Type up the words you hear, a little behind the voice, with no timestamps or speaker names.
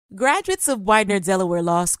Graduates of Widener Delaware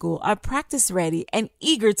Law School are practice-ready and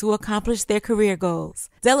eager to accomplish their career goals.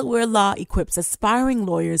 Delaware Law equips aspiring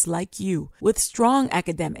lawyers like you with strong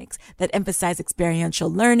academics that emphasize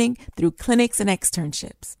experiential learning through clinics and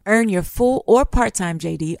externships. Earn your full or part-time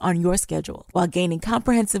JD on your schedule while gaining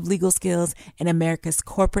comprehensive legal skills in America's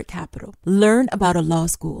corporate capital. Learn about a law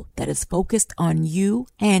school that is focused on you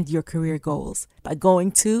and your career goals by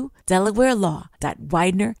going to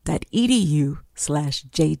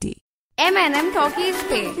delawarelaw.widener.edu/JD. M&M Talkies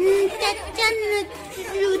पे चाचा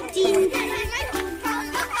नसरुद्दीन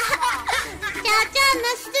चाचा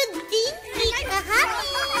नसरुद्दीन की कहानी।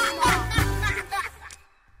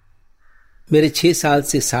 मेरे 6 साल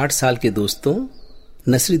से 60 साल के दोस्तों,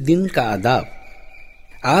 नसरुद्दीन का आदाब।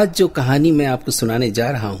 आज जो कहानी मैं आपको सुनाने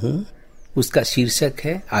जा रहा हूं उसका शीर्षक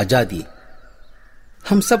है आजादी।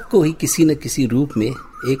 हम सबको ही किसी न किसी रूप में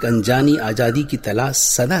एक अनजानी आजादी की तलाश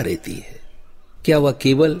सदा रहती है। क्या वह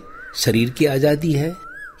केवल शरीर की आजादी है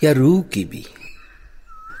या रूह की भी?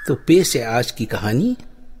 तो पेश है आज की कहानी,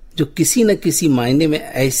 जो किसी न किसी मायने में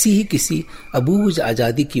ऐसी ही किसी अबूझ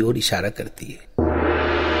आजादी की ओर इशारा करती है।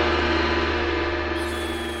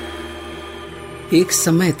 एक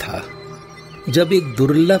समय था जब एक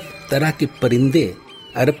दुर्लभ तरह के परिंदे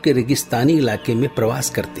अरब के रेगिस्तानी इलाके में प्रवास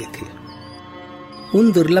करते थे।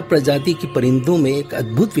 उन दुर्लभ प्रजाति की परिंदों में एक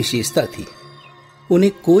अद्भुत विशेषता थी,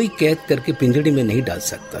 उन्हें कोई कैद करके पिंजड़े में नहीं डाल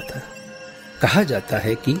सकता था। कहा जाता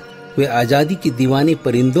है कि वे आजादी के दीवाने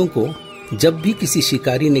परिंदों को जब भी किसी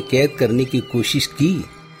शिकारी ने कैद करने की कोशिश की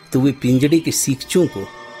तो वे पिंजड़े के सींगों को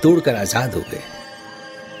तोड़कर आजाद हो गए,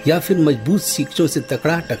 या फिर मजबूत सींगों से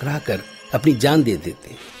टकरा कर अपनी जान दे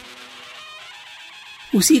देते।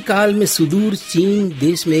 उसी काल में सुदूर चीन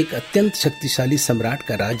देश में एक अत्यंत शक्तिशाली सम्राट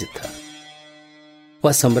का राज था।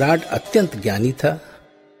 वह सम्राट अत्यंत ज्ञानी था।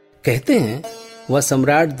 कहते हैं वह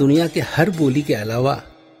सम्राट दुनिया के हर बोली के अलावा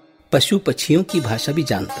पशु पक्षियों की भाषा भी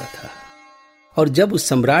जानता था। और जब उस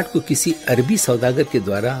सम्राट को किसी अरबी सौदागर के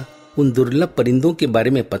द्वारा उन दुर्लभ परिंदों के बारे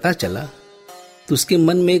में पता चला तो उसके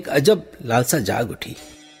मन में एक अजब लालसा जाग उठी।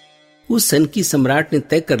 उस सनकी सम्राट ने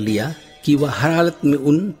तय कर लिया कि वह हर हालत में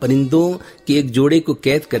उन परिंदों के एक जोड़े को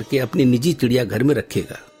कैद करके अपने निजी चिड़ियाघर में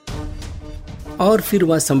रखेगा। और फिर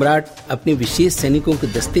वह सम्राट अपने विशेष सैनिकों के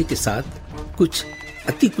दस्ते के साथ कुछ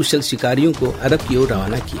अति कुशल शिकारियों को अरब की ओर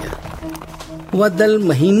रवाना किया। वह दल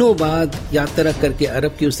महीनों बाद यात्रा करके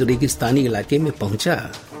अरब के उस रेगिस्तानी इलाके में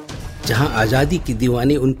पहुंचा जहां आजादी की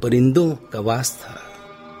दीवाने उन परिंदों का वास था।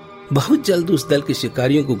 बहुत जल्द उस दल के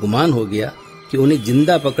शिकारियों को गुमान हो गया कि उन्हें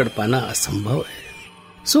जिंदा पकड़ पाना असंभव है।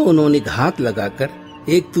 सो उन्होंने घात लगाकर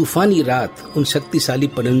एक तूफानी रात उन शक्तिशाली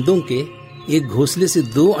परिंदों के एक घोंसले से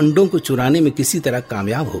 2 अंडों को चुराने में किसी तरह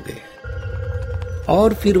कामयाब हो गए।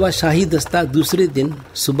 और फिर वह शाही दस्ता दूसरे दिन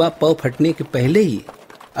सुबह पौ फटने के पहले ही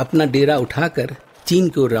अपना डेरा उठाकर चीन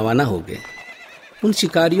की ओर रवाना हो गए। उन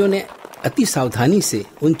शिकारियों ने अति सावधानी से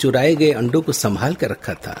उन चुराए गए अंडों को संभाल कर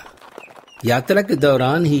रखा था। यात्रा के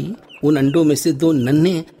दौरान ही उन अंडों में से 2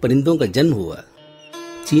 नन्हे परिंदों का जन्म हुआ।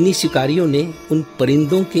 चीनी शिकारियों ने उन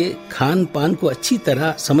परिंदों के खान पान को अच्छी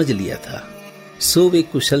तरह समझ लिया था, सो वे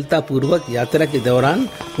कुशलता पूर्वक यात्रा के दौरान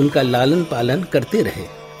उनका लालन पालन करते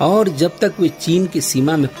रहे। और जब तक वे चीन की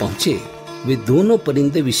सीमा में पहुंचे वे दोनों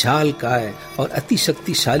परिंदे विशालकाय और अति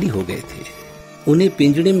शक्तिशाली हो गए थे। उन्हें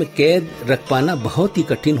पिंजड़े में कैद रख पाना बहुत ही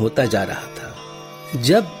कठिन होता जा रहा था।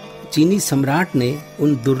 जब चीनी सम्राट ने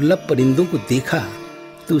उन दुर्लभ परिंदों को देखा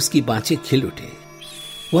तो उसकी बाँछें खिल उठे।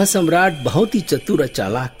 वह सम्राट बहुत ही चतुर और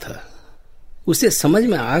चालाक था। उसे समझ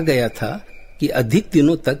में आ गया था कि अधिक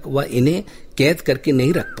दिनों तक वह इन्हें कैद करके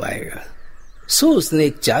नहीं रख पाएगा। सो उसने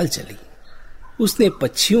एक चाल चली। उसने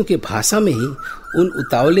पक्षियों के भाषा में ही उन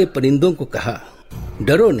उतावले परिंदों को कहा,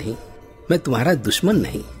 डरो नहीं, मैं तुम्हारा दुश्मन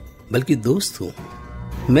नहीं बल्कि दोस्त हूँ।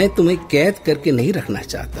 मैं तुम्हें कैद करके नहीं रखना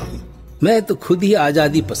चाहता हूँ, मैं तो खुद ही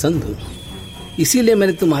आजादी पसंद हूँ। इसीलिए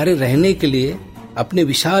मैंने तुम्हारे रहने के लिए अपने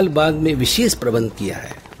विशाल बाग में विशेष प्रबंध किया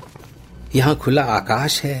है। यहाँ खुला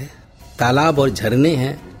आकाश है, तालाब और झरने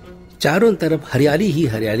हैं, चारों तरफ हरियाली ही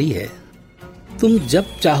हरियाली है। तुम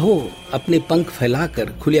जब चाहो अपने पंख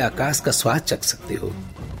फैलाकर खुले आकाश का स्वाद चख सकते हो।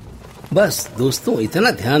 बस दोस्तों,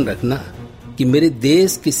 इतना ध्यान रखना कि मेरे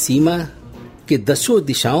देश की सीमा के 10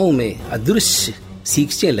 दिशाओं में अदृश्य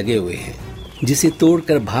सींगें लगे हुए हैं, जिसे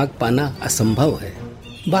तोड़कर भाग पाना असंभव है।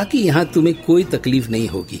 बाकी यहाँ तुम्हें कोई तकलीफ नहीं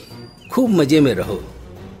होगी। खूब मजे में रहो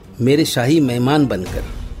मेरे शाही मेहमान बनकर।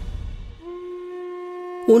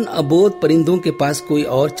 उन अबोध परिंदों के पास कोई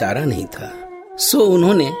और चारा नहीं था, सो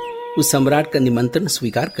उन्होंने उस सम्राट का निमंत्रण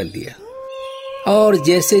स्वीकार कर लिया। और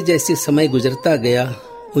जैसे जैसे समय गुजरता गया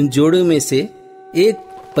उन जोड़ों में से एक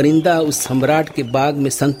परिंदा उस सम्राट के बाग में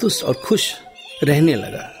संतुष्ट और खुश रहने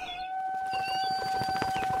लगा।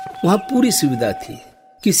 वहाँ पूरी सुविधा थी,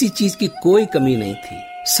 किसी चीज की कोई कमी नहीं थी।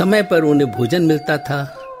 समय पर उन्हें भोजन मिलता था,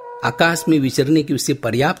 आकाश में विचरने की उसे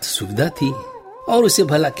पर्याप्त सुविधा थी, और उसे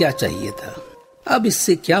भला क्या चाहिए था। अब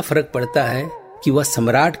इससे क्या फर्क पड़ता है कि वह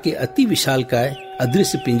सम्राट के अति विशालकाय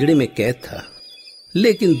अदृश्य पिंजड़े में कैद था,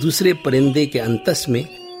 लेकिन दूसरे परिंदे के अंतस में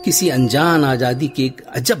किसी अनजान आजादी की एक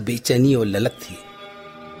अजब बेचैनी और ललक थी।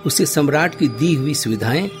 उसे सम्राट की दी हुई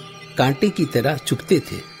सुविधाएं कांटे की तरह चुभते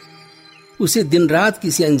थे। उसे दिन रात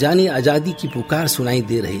किसी अनजानी आजादी की पुकार सुनाई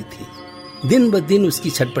दे रही थी। दिन ब दिन उसकी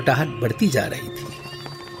छटपटाहट बढ़ती जा रही थी,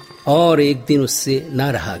 और एक दिन उससे ना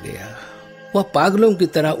रहा गया। वह पागलों की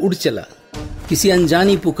तरह उड़ चला किसी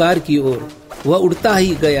अनजानी पुकार की ओर। वह उड़ता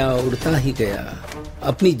ही गया,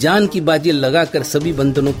 अपनी जान की बाजी लगाकर सभी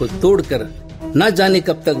बंधनों को तोड़कर। न जाने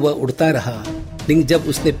कब तक वह उड़ता रहा, लेकिन जब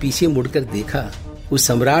उसने पीछे मुड़कर देखा, उस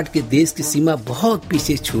सम्राट के देश की सीमा बहुत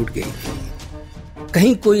पीछे छूट गई थी।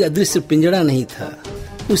 कहीं कोई अदृश्य पिंजड़ा नहीं था।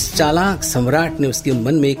 उस चालाक सम्राट ने उसके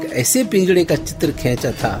मन में एक ऐसे पिंजड़े का चित्र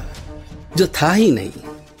खींचा था जो था ही नहीं।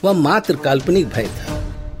 वह मात्र काल्पनिक भय था।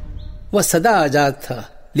 वह सदा आजाद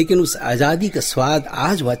था, लेकिन उस आजादी का स्वाद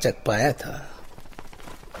आज वह चख पाया था।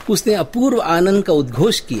 उसने अपूर्व आनंद का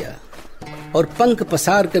उद्घोष किया और पंख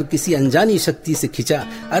पसार कर किसी अनजानी शक्ति से खिंचा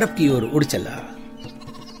अरब की ओर उड़ चला।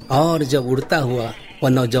 और जब उड़ता हुआ वह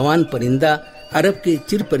नौजवान परिंदा अरब के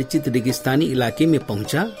चिर परिचित रेगिस्तानी इलाके में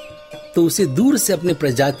पहुंचा, तो उसे दूर से अपने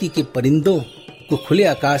प्रजाति के परिंदों को खुले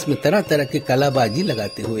आकाश में तरह तरह के कलाबाजी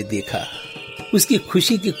लगाते हुए देखा। उसकी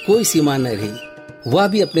खुशी की कोई सीमा न रही। वह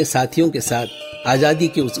भी अपने साथियों के साथ आजादी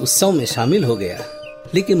के उस उत्सव में शामिल हो गया,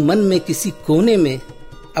 लेकिन मन में किसी कोने में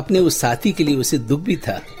अपने उस साथी के लिए उसे दुख भी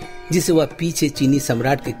था, जिसे वह पीछे चीनी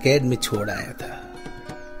सम्राट के कैद में छोड़ आया था।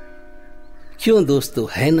 क्यों दोस्तों,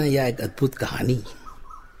 है ना यह एक अद्भुत कहानी।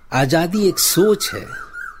 आजादी एक सोच है,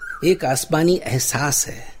 एक आसमानी एहसास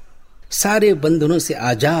है। सारे बंधनों से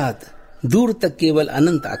आजाद, दूर तक केवल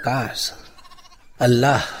अनंत आकाश।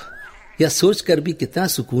 अल्लाह, यह सोचकर भी कितना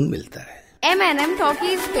सुकून मिलता है। M&M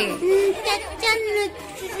टॉकीज पे चाचा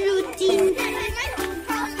नसरुद्दीन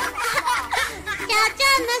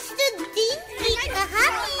चाचा नसरुद्दीन की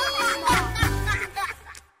कहानी।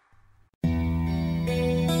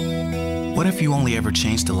 What if you only ever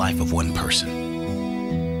changed the life of one person?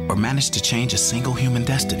 Or managed to change a single human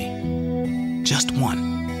destiny? Just one.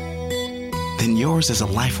 Then yours is a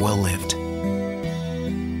life well lived.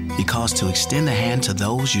 Because to extend a hand to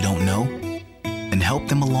those you don't know and help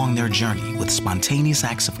them along their journey with spontaneous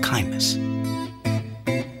acts of kindness,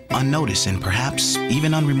 unnoticed and perhaps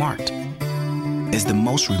even unremarked, is the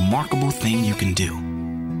most remarkable thing you can do.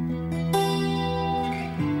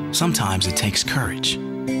 Sometimes it takes courage.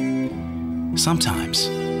 Sometimes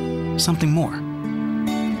something more.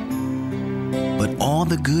 But all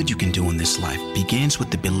the good you can do in this life begins with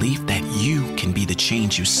the belief that you can be the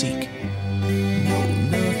change you seek. No,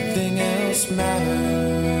 nothing else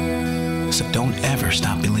matters. So don't ever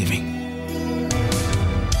stop believing.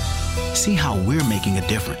 See how we're making a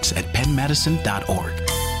difference at penmedicine.org.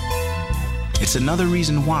 It's another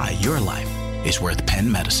reason why your life is worth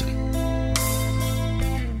Penn Medicine.